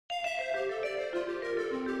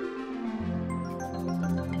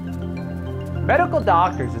Medical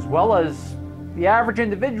doctors, as well as the average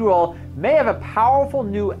individual, may have a powerful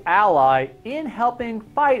new ally in helping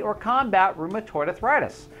fight or combat rheumatoid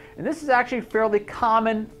arthritis. And this is actually a fairly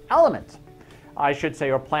common element, I should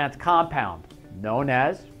say, or plant compound, known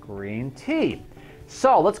as green tea.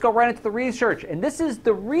 So let's go right into the research. And this is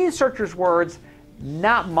the researchers' words,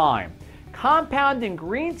 not mine. Compound in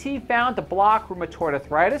green tea found to block rheumatoid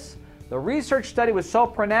arthritis. The research study was so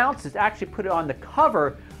pronounced, it's actually put it on the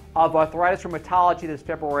cover of Arthritis Rheumatology this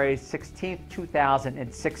February 16,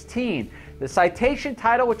 2016. The citation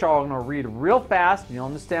title, which I'm going to read real fast, and you'll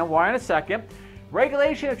understand why in a second.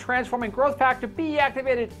 Regulation of transforming growth factor B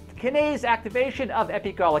activated kinase activation of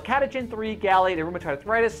epigallocatogen 3 gallate in rheumatoid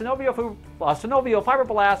arthritis, synovial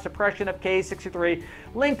fibroblasts, suppression of K63,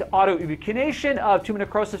 linked autoubiquitination of tumor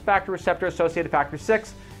necrosis factor receptor associated factor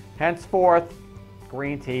 6. Henceforth,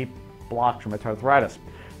 green tea blocks rheumatoid arthritis.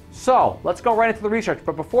 So let's go right into the research.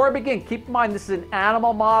 But before I begin, keep in mind this is an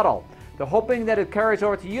animal model. They're hoping that it carries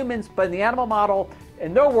over to humans, but in the animal model,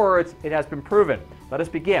 in their words, it has been proven. Let us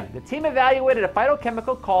begin. The team evaluated a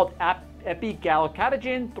phytochemical called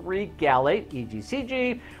epigallocatogen 3 gallate,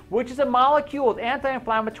 EGCG, which is a molecule with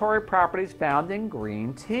anti-inflammatory properties found in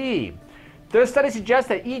green tea. Their study suggests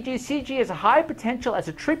that EGCG has a high potential as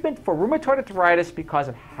a treatment for rheumatoid arthritis because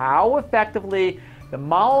of how effectively the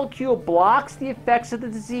molecule blocks the effects of the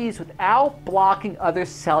disease without blocking other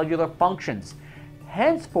cellular functions.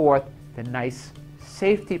 Henceforth, the nice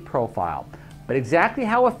safety profile. But exactly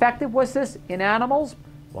how effective was this in animals?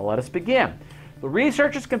 Well, let us begin. The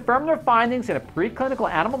researchers confirmed their findings in a preclinical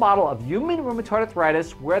animal model of human rheumatoid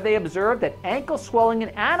arthritis where they observed that ankle swelling in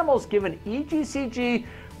animals given EGCG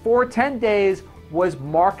for 10 days was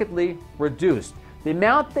markedly reduced. The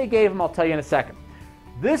amount they gave them, I'll tell you in a second.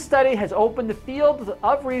 This study has opened the field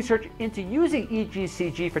of research into using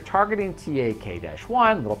EGCG for targeting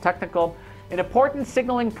TAK-1, a little technical, an important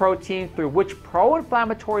signaling protein through which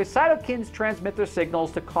pro-inflammatory cytokines transmit their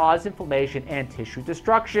signals to cause inflammation and tissue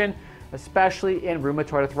destruction, especially in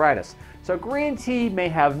rheumatoid arthritis. So green tea may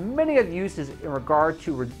have many other uses in regard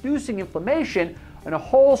to reducing inflammation and a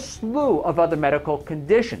whole slew of other medical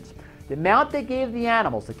conditions. The amount they gave the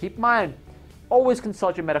animals, so keep in mind, always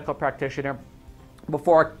consult your medical practitioner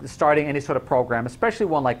before starting any sort of program, especially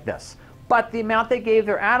one like this. But the amount they gave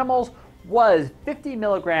their animals was 50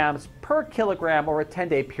 milligrams per kilogram over a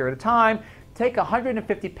 10-day period of time. Take a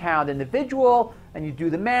 150-pound individual and you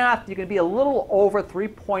do the math, you're going to be a little over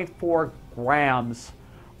 3.4 grams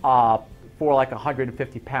for like a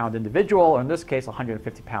 150-pound individual, or in this case, a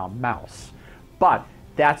 150-pound mouse. But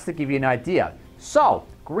that's to give you an idea. So,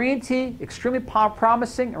 green tea, extremely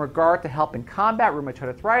promising in regard to helping combat rheumatoid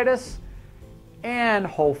arthritis. And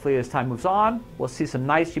hopefully as time moves on, we'll see some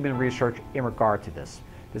nice human research in regard to this.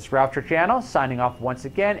 This is Ralph Turchiano signing off once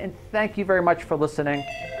again, and thank you very much for listening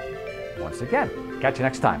once again. Catch you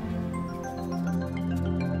next time.